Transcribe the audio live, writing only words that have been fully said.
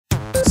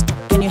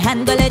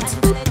handle it?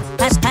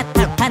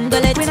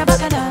 Handle it.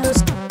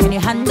 Can you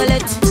handle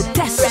it?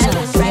 Destra,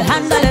 can you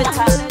handle it?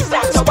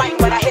 Start to wine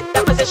when I hit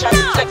the position.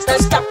 Flex the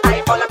stop,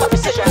 I all about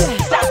precision.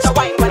 Start to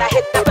wine when I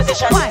hit the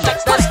position.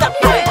 Flex the stop,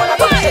 I all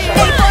about precision.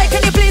 Hey boy,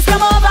 can you please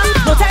come over?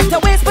 No time to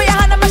waste, put your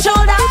hand on my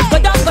shoulder.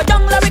 Go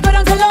down, let me go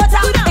down to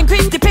Lota.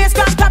 Increase the pace,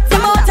 crank up the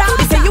motor.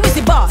 They say you is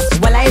the boss,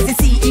 well I is the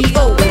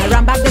CEO. When I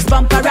run back this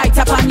bumper right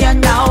up on you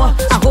now.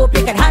 I hope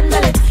you can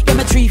handle it. Give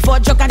me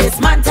 3-4 joke and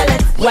dismantle it.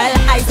 Well,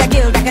 I's a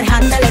guild that can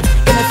handle it.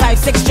 Give me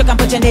 5-6 joke and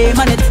put your name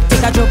on it.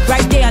 Take a joke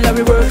right there and let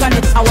me work on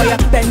it. I want you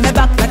bend me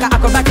back like an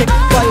acrobatic.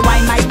 Boy,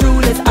 wine my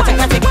rule is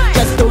autocratic.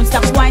 Just don't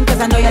stop wine cause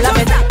I know you love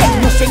it.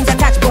 Ain't no strings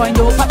attached, boy,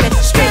 no puppet.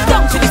 Straight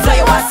down to the floor,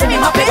 you want to see me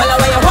mop it. Well, I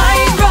want your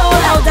wine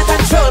roll out of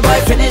control, boy,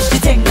 finish the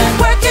thing and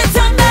work it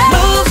on me.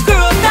 Move,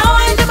 groove, now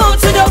I'm in the mood,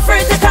 so don't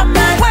afraid to come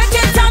and work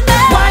it on me.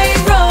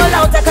 Wine roll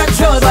out of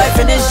control, boy,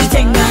 finish the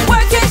thing and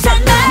work it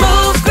on me.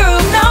 Move,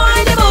 groove, now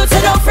I'm in the mood, so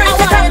don't afraid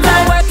to come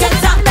and work it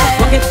on me.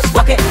 Walk it,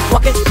 walk it,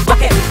 walk it,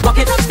 walk it, walk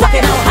it, walk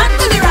it. Now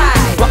handle the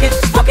ride. Walk it,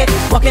 walk it,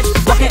 walk it,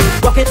 walk it,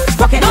 walk it,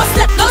 walk it. No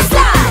slip, no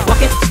slide.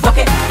 Walk it, walk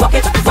it, walk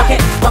it, walk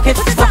it, walk it,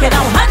 walk it.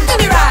 Now handle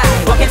the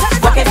ride. Walk it,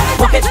 walk it,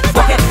 walk it,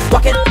 walk it,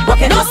 walk it,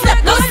 walk it. No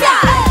slip, no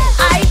slide.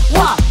 I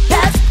walk,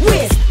 left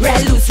waist, real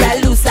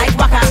loose like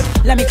waka.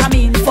 Let me come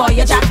in for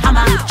your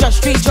jackhammer. Just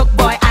street choke,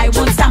 boy, I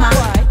won't stammer.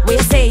 Where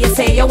you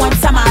say you want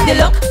summer. The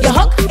look, you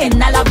hook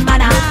in a love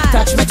manner.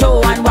 Touch my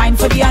toe and wine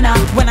for the honor.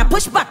 When I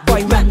push back,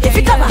 boy, run if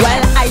you cover.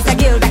 Well, I's a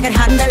guild that can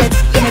handle it.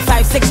 Give me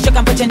 5-6 joke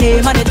and put your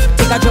name on it.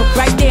 Take a joke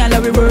right there and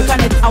let me work on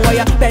it. I want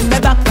you bend me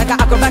back like an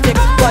acrobatic.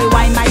 Boy,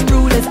 wine my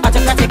rule is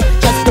autocratic.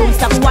 Just don't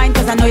stop wine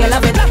cause I know you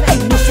love it.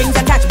 Ain't no strings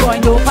attached, boy,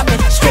 no puppet.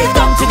 Straight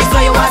down to the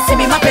floor, you want to see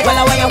me mop it. Well,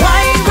 I want your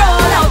wine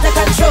roll out of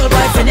control,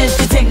 boy, finish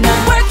the thing now.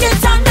 Work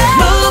it on me.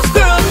 Move,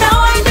 groove,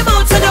 now I'm in the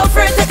mood, so don't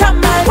afraid to come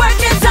and work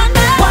it on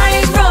me.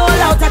 Wine roll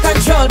out of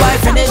control, boy,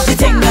 finish the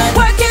thing now.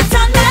 Work it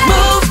on me.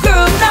 Move,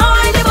 groove, now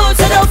I'm in the mood,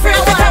 so don't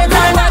afraid to come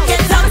and work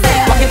it on me.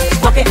 Walk it,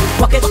 walk it,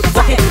 walk it,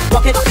 walk it,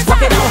 walk it,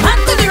 walk it. Now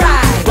handle the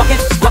ride. Walk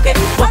it, walk it,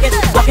 walk it,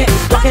 walk it,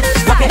 walk it,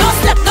 walk it. No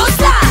slip, no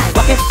slide.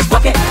 Walk it,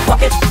 walk it,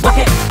 walk it, walk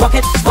it, walk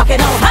it, walk it.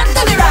 Now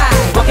handle the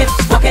ride. Walk it,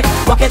 walk it,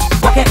 walk it,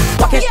 walk it,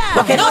 walk it,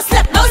 walk it. No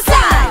slip, no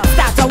slide.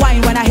 Start to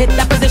wine when I hit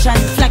that position.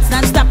 Flex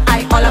non-stop,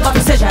 I all about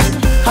precision.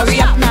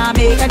 Hurry up now,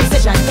 make a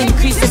decision.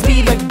 Increase the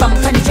speed with bump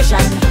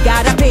penetration.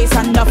 Got a pace,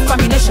 enough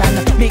combination.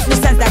 Make no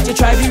sense that you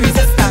try be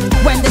resistant.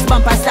 When this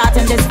bumper start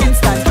in this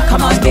instant.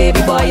 Come on,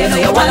 baby boy, you know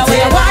you want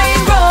it.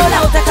 Wine roll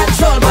out of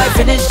control, boy,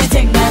 finish the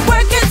thing and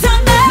work it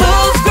on me.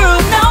 Move,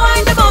 groove, now I'm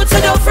in the mood, so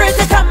don't afraid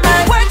to come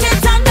and work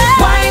it on me.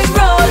 Wine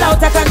roll out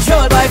of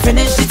control, boy,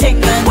 finish the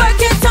thing and work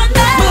it on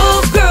me.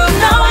 Move, groove,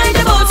 now I'm in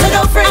the mood, so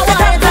don't afraid to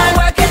come and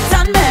work it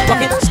on me.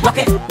 Walk it, walk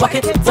it, walk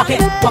it, walk it,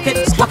 walk it,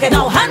 walk it.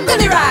 Now handle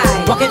the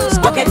ride. Walk it,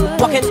 walk it,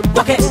 walk it,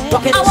 walk it,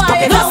 walk it, walk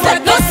it. No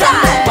slip, no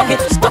slide. Walk it,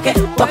 walk it,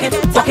 walk it,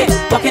 walk it,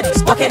 walk it,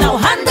 walk it. Now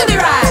handle the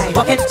ride.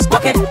 Walk it,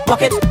 walk it,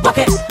 walk it, walk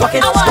it, walk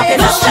it, walk it.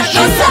 No slip,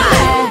 no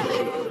slide.